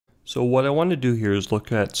So what I want to do here is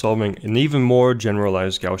look at solving an even more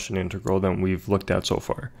generalized Gaussian integral than we've looked at so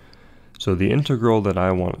far. So the integral that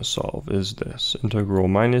I want to solve is this. Integral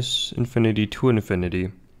minus infinity to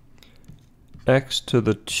infinity x to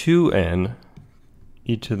the 2n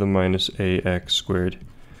e to the minus ax squared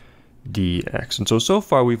dx. And so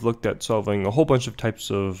far we've looked at solving a whole bunch of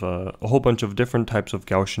different types of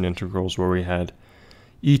Gaussian integrals where we had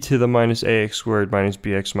e to the minus ax squared minus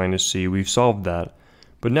bx minus c. We've solved that.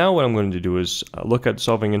 But now what I'm going to do is look at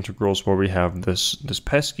solving integrals where we have this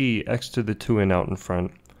pesky x to the 2n out in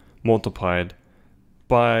front multiplied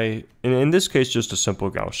by, in this case, just a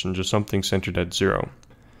simple Gaussian, just something centered at 0.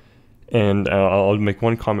 And I'll make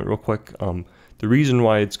one comment real quick. The reason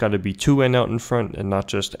why it's got to be 2n out in front and not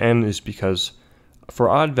just n is because for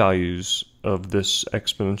odd values of this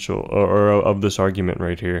exponential, or of this argument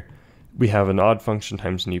right here, we have an odd function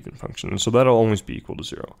times an even function. And so that'll always be equal to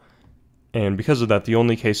 0. And because of that, the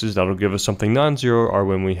only cases that'll give us something non-zero are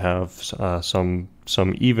when we have some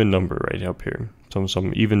even number right up here,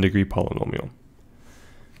 some even degree polynomial.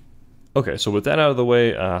 Okay, so with that out of the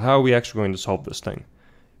way, how are we actually going to solve this thing?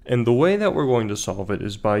 And the way that we're going to solve it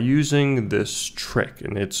is by using this trick,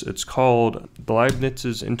 and it's called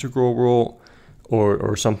Leibniz's integral rule,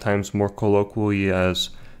 or sometimes more colloquially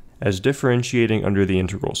as differentiating under the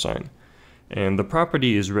integral sign. And the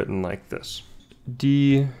property is written like this: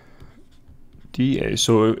 dA.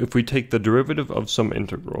 So if we take the derivative of some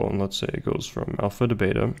integral, and let's say it goes from alpha to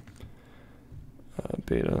beta,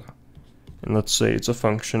 and let's say it's a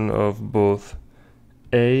function of both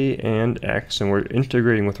a and x, and we're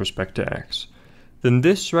integrating with respect to x, then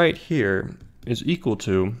this right here is equal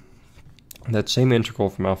to that same integral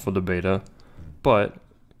from alpha to beta, but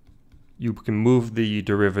you can move the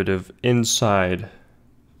derivative inside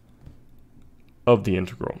of the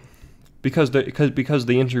integral, because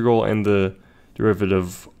the integral and the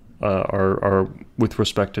derivative are with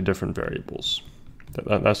respect to different variables.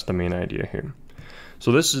 That's the main idea here.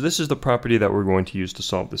 So this is the property that we're going to use to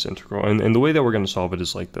solve this integral, and the way that we're going to solve it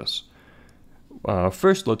is like this.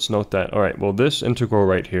 First, let's note that, all right, well, this integral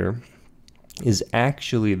right here is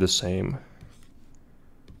actually the same.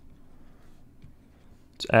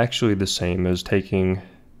 It's actually the same as taking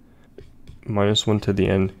minus 1 to the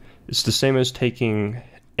n. It's the same as taking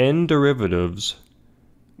n derivatives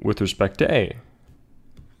with respect to a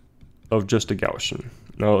of just a Gaussian.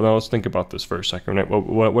 Now let's think about this for a second. Right?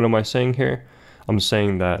 What am I saying here? I'm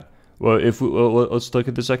saying that, well, let's look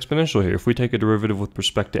at this exponential here. If we take a derivative with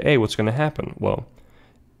respect to a, what's going to happen? Well,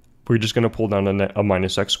 we're just going to pull down a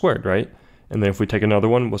minus x squared, right? And then if we take another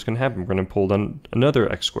one, what's going to happen? We're going to pull down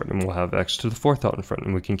another x squared, and we'll have x to the 4th out in front,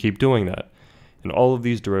 and we can keep doing that. And all of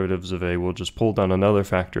these derivatives of a will just pull down another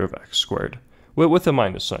factor of x squared with a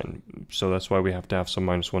minus sign. So that's why we have to have some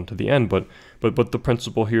minus 1 to the n. But the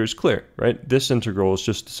principle here is clear, right? This integral is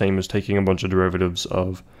just the same as taking a bunch of derivatives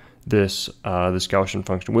of this Gaussian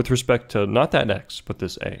function with respect to not that x, but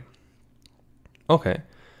this a. Okay,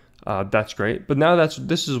 that's great. But now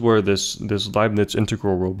this is where this Leibniz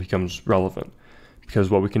integral rule becomes relevant, because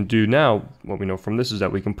what we can do now, what we know from this, is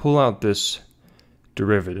that we can pull out this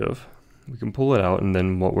derivative. We can pull it out, and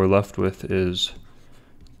then what we're left with is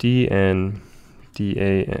dn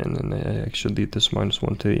dan, and I should leave this minus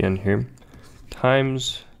 1 to the n here,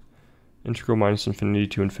 times integral minus infinity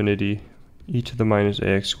to infinity e to the minus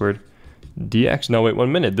ax squared dx. Now wait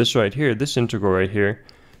 1 minute, this right here, this integral right here,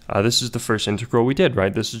 this is the first integral we did,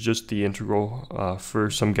 right? This is just the integral for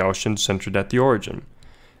some Gaussian centered at the origin.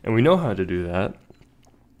 And we know how to do that,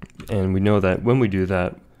 and we know that when we do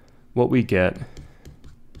that, what we get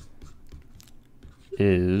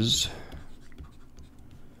is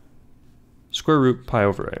square root pi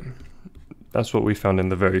over a. That's what we found in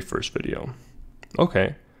the very first video.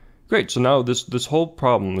 Okay, great. So now this whole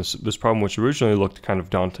problem, this problem which originally looked kind of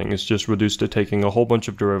daunting, is just reduced to taking a whole bunch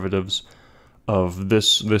of derivatives of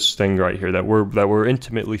this thing right here that we're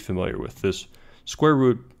intimately familiar with, this square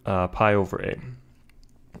root pi over a.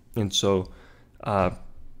 And so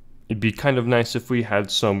it'd be kind of nice if we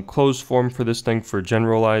had some closed form for this thing for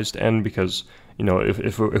generalized n, because, you know,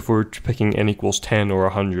 if we're picking n equals 10 or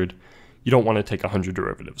 100, you don't want to take 100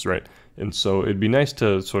 derivatives, right? And so it'd be nice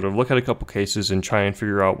to sort of look at a couple cases and try and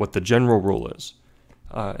figure out what the general rule is.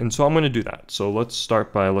 And so I'm going to do that. So let's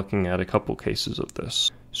start by looking at a couple cases of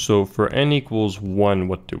this. So for n equals 1,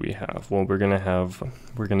 what do we have? Well, we're going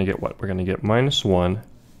to get what? We're going to get minus 1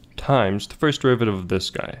 times the first derivative of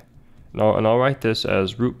this guy. And I'll write this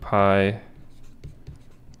as root pi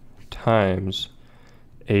times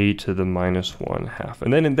a to the minus 1/2.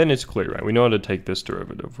 And then it's clear, right? We know how to take this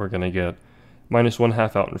derivative. We're going to get minus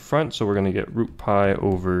 1/2 out in front, so we're going to get root pi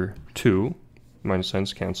over 2. minus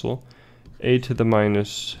signs cancel, a to the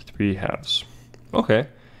minus 3 halves. Okay,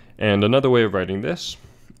 and another way of writing this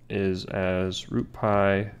is as root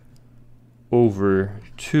pi over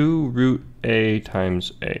 2 root a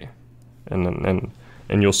times a. And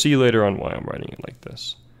you'll see later on why I'm writing it like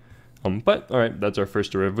this. But all right, that's our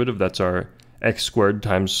first derivative. That's our x squared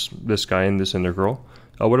times this guy in this integral.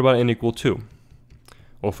 What about n equal 2?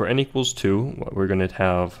 Well, for n equals 2, what we're going to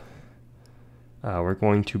have, we're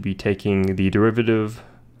going to be taking the derivative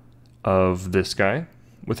of this guy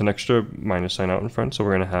with an extra minus sign out in front. So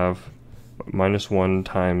we're going to have minus 1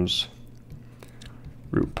 times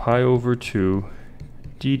root pi over 2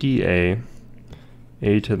 dda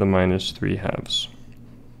a to the minus 3 halves.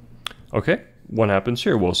 Okay, what happens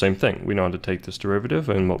here? Well, same thing. We know how to take this derivative,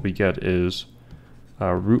 and what we get is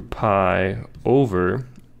root pi over,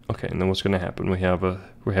 okay, and then what's going to happen? We have a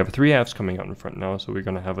 3 halves coming out in front now, so we're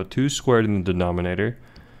going to have a 2 squared in the denominator,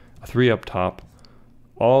 a 3 up top,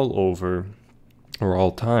 all over, or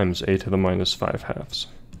all times a to the minus 5 halves.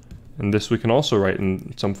 And this we can also write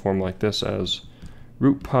in some form like this as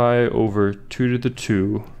root pi over 2 to the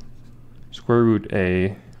 2 square root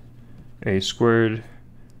a squared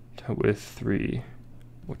with 3,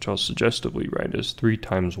 which I'll suggestively write as 3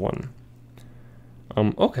 times 1.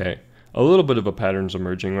 Okay, a little bit of a pattern's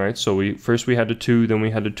emerging, right? So first we had a 2, then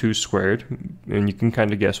we had a 2 squared, and you can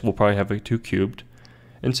kind of guess we'll probably have a 2 cubed.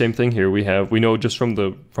 And same thing here, we know just from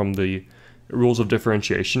the rules of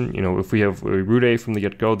differentiation, you know, if we have root a from the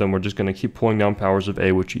get-go, then we're just going to keep pulling down powers of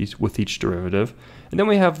a with each derivative. And then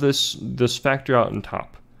we have this factor out on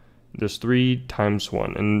top, this 3 times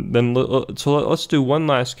 1. And then let's do one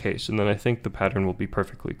last case, and then I think the pattern will be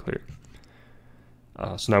perfectly clear.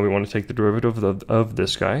 So now we want to take the derivative of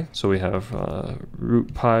this guy. So we have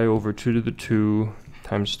root pi over 2 to the 2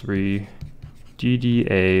 times 3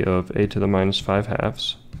 dda of a to the minus 5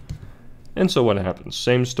 halves. And so what happens?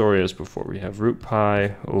 Same story as before. We have root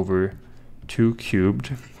pi over 2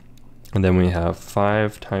 cubed, and then we have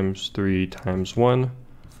 5 times 3 times 1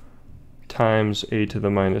 times a to the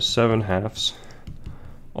minus 7 halves,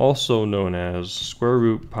 also known as square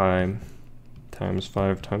root pi times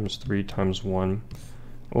 5 times 3 times 1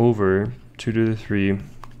 over 2 to the 3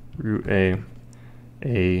 root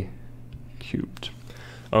a cubed.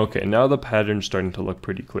 Okay, now the pattern's starting to look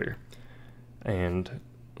pretty clear. And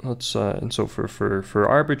so for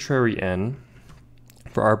arbitrary n,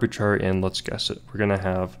 let's guess it. We're gonna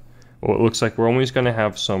have, well, it looks like we're always gonna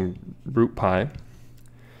have some root pi,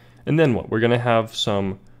 and then what? We're gonna have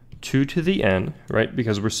some 2 to the n, right?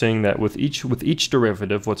 Because we're saying that with each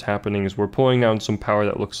derivative, what's happening is we're pulling down some power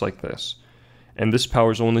that looks like this, and this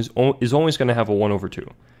power is always gonna have a 1 over 2.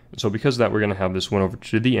 And so because of that, we're gonna have this 1 over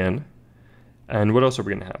 2 to the n. And what else are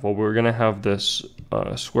we gonna have? Well, we're gonna have this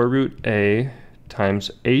square root a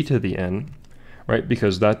times a to the n, right?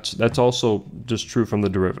 Because that's also just true from the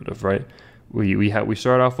derivative, right? We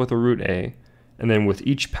start off with a root a, and then with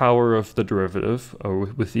each power of the derivative, or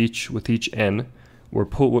with each n, we're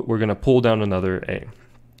gonna pull down another a.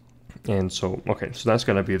 And so, okay, so that's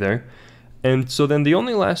gonna be there. And so then the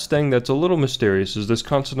only last thing that's a little mysterious is this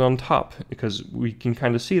constant on top, because we can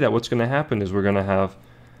kind of see that what's gonna happen is we're gonna have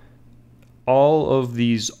all of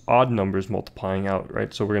these odd numbers multiplying out,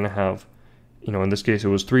 right? So we're gonna have, you know, in this case it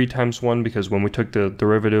was 3 times 1, because when we took the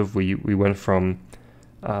derivative, we went from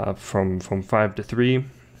 5 to 3,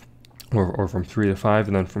 or from 3 to 5,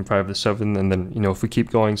 and then from 5 to 7, and then, you know, if we keep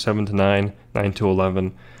going, 7 to 9, 9 to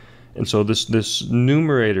 11. And so this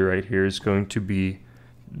numerator right here is going to be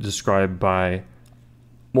described by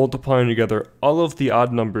multiplying together all of the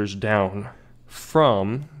odd numbers down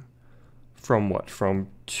from what? From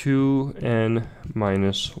 2n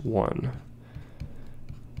minus 1.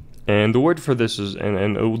 And the word for this is,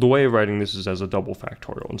 and the way of writing this is as a double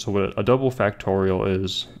factorial. And so what a double factorial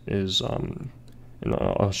is and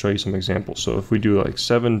I'll show you some examples. So if we do like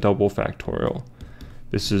 7 double factorial,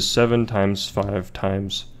 this is 7 times 5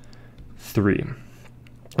 times 3.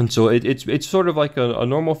 And so it's sort of like a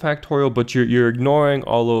normal factorial, but you're ignoring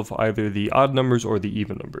all of either the odd numbers or the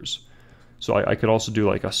even numbers. So I could also do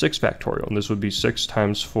like a 6 factorial, and this would be 6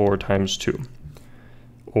 times 4 times 2.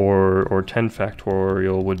 Or 10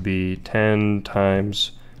 factorial would be 10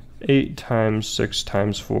 times 8 times 6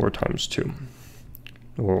 times 4 times 2.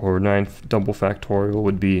 Or 9 double factorial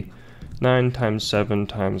would be 9 times 7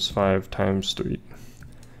 times 5 times 3.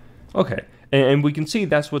 Okay, and we can see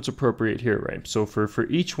that's what's appropriate here, right? So for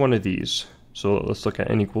each one of these, so let's look at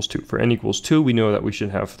n equals 2. For n equals 2, we know that we should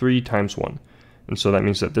have 3 times 1. And so that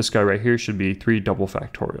means that this guy right here should be 3 double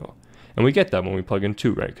factorial. And we get that when we plug in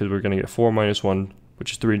 2, right? Because we're going to get 4 minus 1,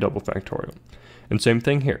 which is 3 double factorial. And same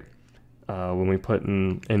thing here. when we put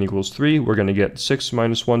in n equals 3, we're going to get 6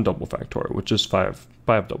 minus 1 double factorial, which is 5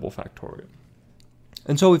 double factorial.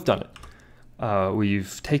 And so we've done it.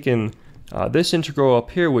 We've taken this integral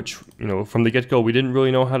up here, which, from the get-go, we didn't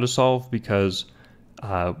really know how to solve because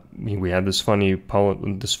we had this funny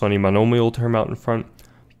monomial term out in front.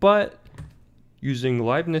 But using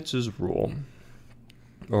Leibniz's rule,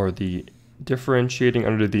 or the differentiating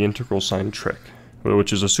under the integral sign trick,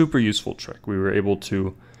 which is a super useful trick, we were able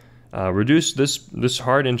to reduce this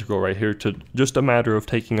hard integral right here to just a matter of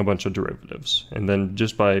taking a bunch of derivatives. And then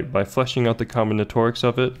just by fleshing out the combinatorics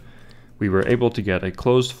of it, we were able to get a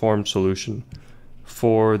closed form solution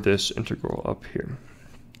for this integral up here.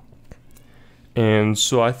 And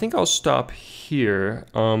so I think I'll stop here.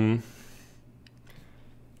 In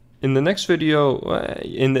the next video,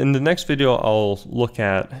 I'll look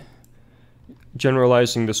at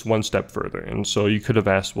generalizing this one step further. And so you could have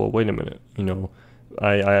asked, well, wait a minute,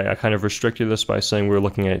 I kind of restricted this by saying we're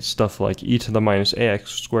looking at stuff like e to the minus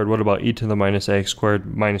ax squared. What about e to the minus ax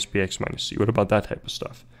squared minus bx minus c? What about that type of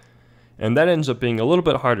stuff? And that ends up being a little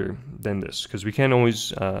bit harder than this, because we can't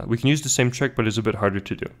always, we can use the same trick, but it's a bit harder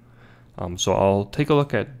to do. So I'll take a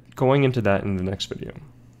look at going into that in the next video.